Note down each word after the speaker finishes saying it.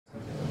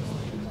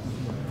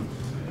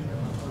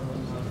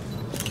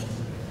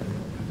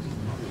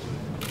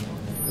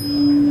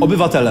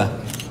Obywatele,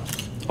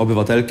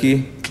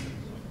 obywatelki,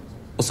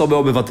 osoby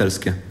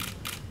obywatelskie.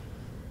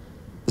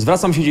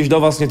 Zwracam się dziś do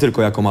was nie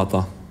tylko jako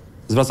Mata.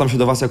 Zwracam się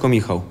do was jako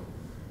Michał.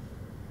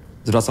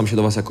 Zwracam się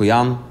do was jako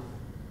Jan,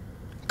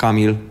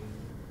 Kamil,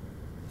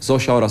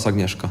 Zosia oraz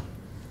Agnieszka.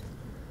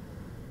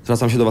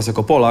 Zwracam się do was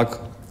jako Polak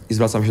i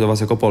zwracam się do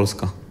was jako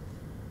Polska.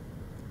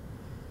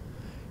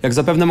 Jak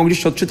zapewne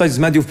mogliście odczytać z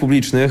mediów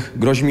publicznych,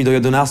 grozi mi do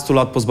 11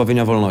 lat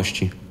pozbawienia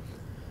wolności.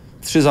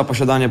 3 za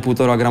posiadanie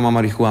 1,5 grama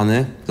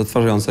marihuany,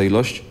 zatrważająca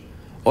ilość,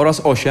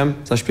 oraz 8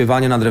 za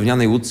śpiewanie na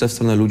drewnianej łódce w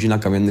stronę ludzi na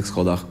kamiennych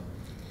schodach.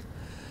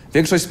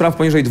 Większość spraw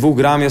poniżej 2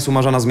 gram jest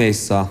umarzana z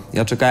miejsca.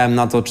 Ja czekałem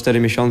na to 4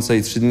 miesiące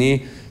i 3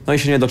 dni, no i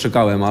się nie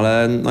doczekałem,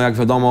 ale no jak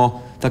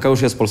wiadomo, taka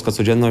już jest polska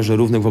codzienność, że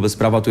równych wobec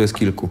prawa tu jest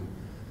kilku.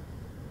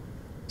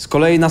 Z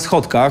kolei na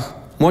schodkach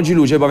młodzi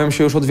ludzie bawią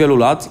się już od wielu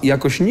lat i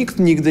jakoś nikt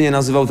nigdy nie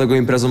nazywał tego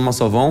imprezą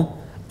masową,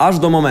 aż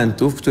do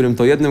momentu, w którym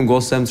to jednym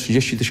głosem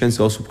 30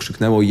 000 osób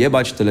krzyknęło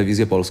jebać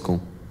telewizję polską.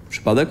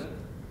 Przypadek?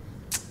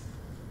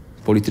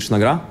 Polityczna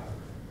gra?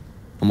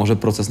 A może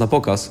proces na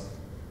pokaz?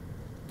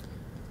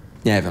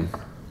 Nie wiem.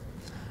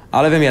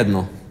 Ale wiem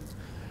jedno.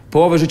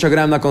 Połowę życia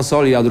grałem na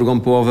konsoli, a drugą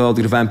połowę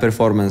odgrywałem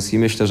performance i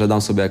myślę, że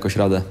dam sobie jakoś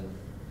radę.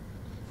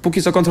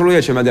 Póki co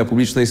kontrolujecie media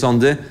publiczne i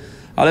sądy,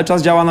 ale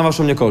czas działa na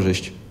waszą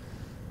niekorzyść.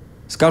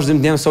 Z każdym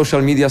dniem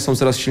social media są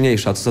coraz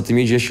silniejsze, a co za tym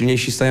idzie,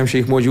 silniejsi stają się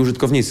ich młodzi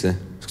użytkownicy,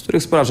 z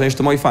których spora część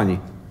to moi fani.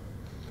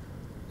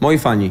 Moi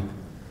fani.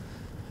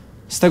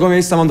 Z tego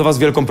miejsca mam do was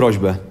wielką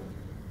prośbę.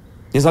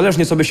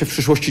 Niezależnie co by się w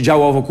przyszłości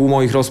działo wokół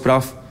moich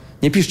rozpraw,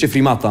 nie piszcie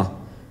freemata,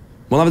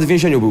 bo nawet w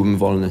więzieniu byłbym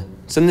wolny.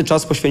 Cenny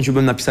czas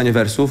poświęciłbym na pisanie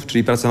wersów,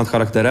 czyli pracę nad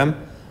charakterem,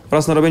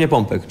 oraz na robienie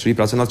pompek, czyli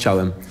pracę nad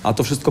ciałem. A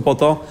to wszystko po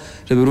to,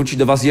 żeby wrócić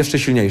do was jeszcze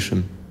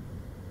silniejszym.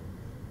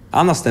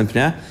 A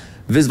następnie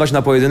wyzwać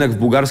na pojedynek w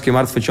bułgarskie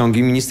martwe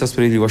ciągi ministra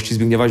sprawiedliwości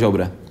Zbigniewa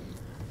Ziobrę.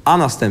 A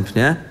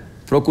następnie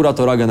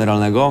prokuratora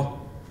generalnego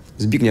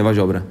Zbigniewa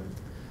Ziobrę.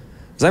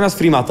 Zamiast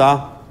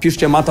freemata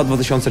piszcie Mata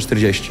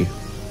 2040.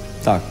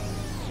 Tak.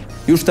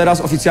 Już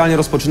teraz oficjalnie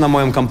rozpoczynam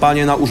moją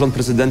kampanię na urząd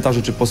prezydenta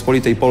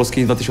Rzeczypospolitej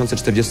Polskiej w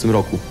 2040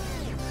 roku.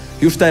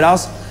 Już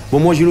teraz, bo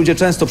młodzi ludzie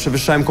często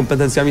przewyższają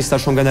kompetencjami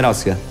starszą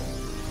generację.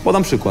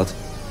 Podam przykład.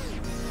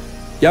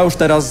 Ja już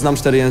teraz znam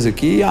 4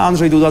 języki, a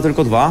Andrzej Duda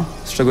tylko 2,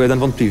 z czego 1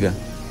 wątpliwie.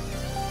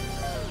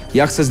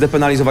 Ja chcę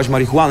zdepenalizować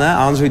marihuanę, a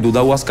Andrzej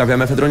Duda ułaskawia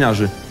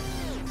mefedroniarzy.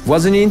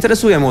 Władzy nie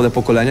interesuje młode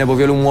pokolenie, bo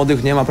wielu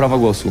młodych nie ma prawa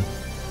głosu.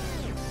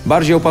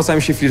 Bardziej opłaca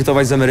im się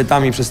flirtować z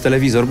emerytami przez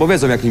telewizor, bo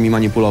wiedzą, jak nimi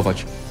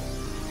manipulować.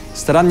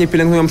 Starannie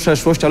pielęgnują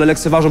przeszłość, ale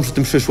lekceważą przy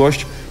tym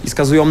przyszłość i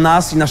skazują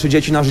nas i nasze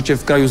dzieci na życie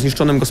w kraju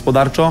zniszczonym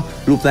gospodarczo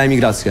lub na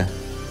emigrację.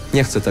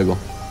 Nie chcę tego.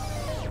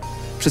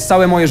 Przez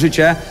całe moje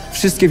życie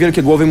wszystkie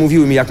wielkie głowy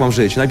mówiły mi, jak mam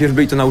żyć. Najpierw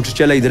byli to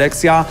nauczyciele i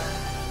dyrekcja,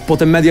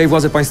 potem media i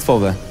władze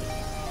państwowe.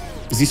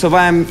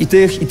 Zlisowałem i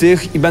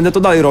tych i będę to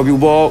dalej robił,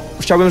 bo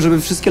chciałbym,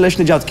 żeby wszystkie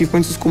leśne dziadki w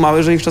końcu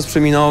skumały, że ich czas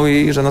przeminął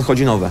i że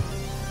nadchodzi nowe.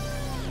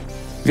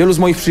 Wielu z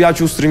moich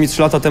przyjaciół, z którymi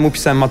 3 lata temu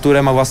pisałem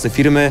maturę, ma własne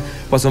firmy,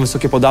 płacą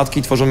wysokie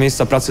podatki, tworzą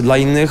miejsca pracy dla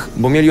innych,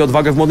 bo mieli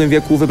odwagę w młodym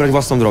wieku wybrać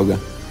własną drogę.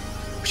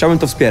 Chciałbym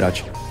to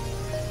wspierać.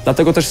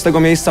 Dlatego też z tego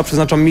miejsca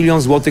przeznaczam 1 000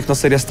 000 złotych na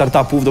serię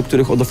startupów, do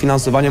których o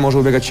dofinansowanie może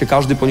ubiegać się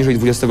każdy poniżej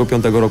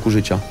 25 roku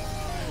życia.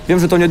 Wiem,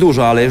 że to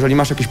niedużo, ale jeżeli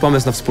masz jakiś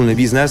pomysł na wspólny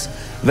biznes,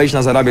 wejdź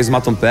na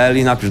zarabiajzmatą.pl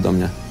i napisz do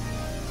mnie.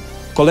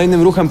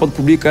 Kolejnym ruchem pod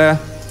publikę,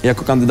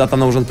 jako kandydata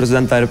na urząd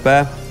prezydenta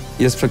RP,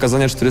 jest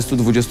przekazanie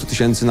 420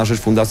 000 na rzecz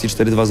Fundacji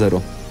 420.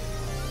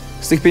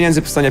 Z tych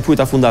pieniędzy powstanie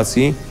płyta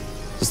fundacji,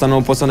 zostaną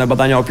opłacone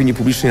badania opinii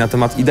publicznej na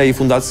temat idei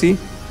fundacji,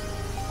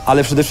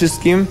 ale przede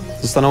wszystkim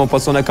zostaną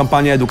opłacone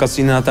kampanie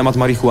edukacyjne na temat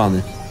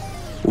marihuany.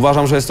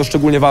 Uważam, że jest to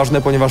szczególnie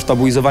ważne, ponieważ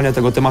tabuizowanie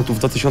tego tematu w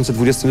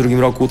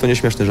 2022 roku to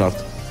nieśmieszny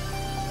żart.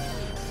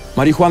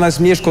 Marihuana jest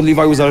mniej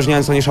szkodliwa i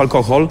uzależniająca niż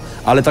alkohol,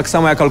 ale tak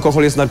samo jak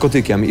alkohol jest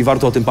narkotykiem i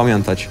warto o tym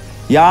pamiętać.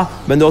 Ja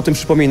będę o tym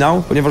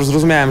przypominał, ponieważ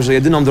zrozumiałem, że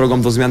jedyną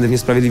drogą do zmiany w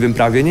niesprawiedliwym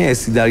prawie nie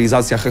jest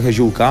idealizacja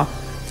heheziółka,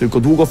 tylko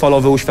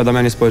długofalowe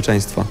uświadamianie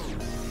społeczeństwa.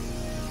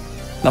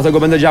 Dlatego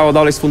będę działał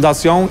dalej z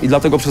fundacją i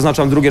dlatego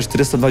przeznaczam drugie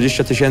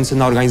 420 000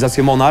 na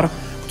organizację Monar,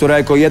 która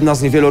jako jedna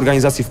z niewielu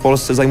organizacji w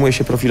Polsce zajmuje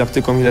się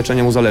profilaktyką i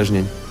leczeniem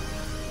uzależnień.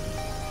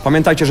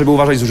 Pamiętajcie, żeby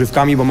uważać z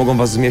używkami, bo mogą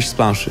was zmieść z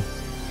planszy.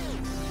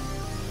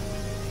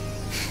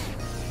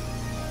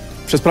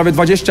 Przez prawie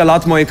 20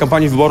 lat mojej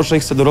kampanii wyborczej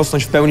chcę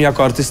dorosnąć w pełni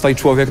jako artysta i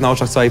człowiek na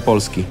oczach całej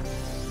Polski.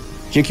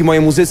 Dzięki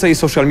mojej muzyce i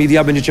social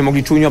media będziecie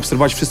mogli czujnie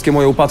obserwować wszystkie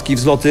moje upadki i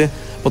wzloty,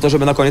 po to,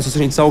 żeby na koniec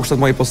ocenić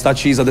całokształt mojej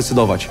postaci i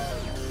zadecydować.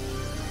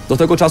 Do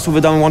tego czasu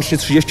wydałem łącznie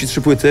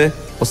 33 płyty,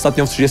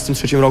 ostatnią w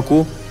 33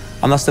 roku,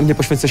 a następnie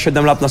poświęcę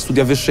 7 lat na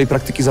studia wyższe i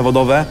praktyki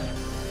zawodowe,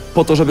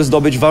 po to, żeby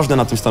zdobyć ważne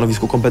na tym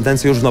stanowisku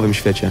kompetencje już w nowym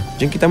świecie.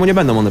 Dzięki temu nie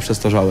będą one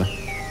przestarzałe.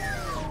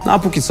 No a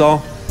póki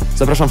co,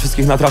 zapraszam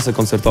wszystkich na trasę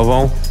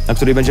koncertową, na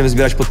której będziemy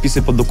zbierać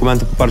podpisy pod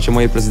dokumentem poparcia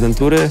mojej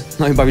prezydentury,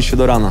 no i bawić się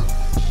do rana.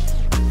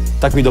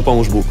 Tak mi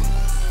dopomóż Bóg.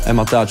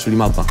 Ematea, czyli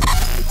Mata.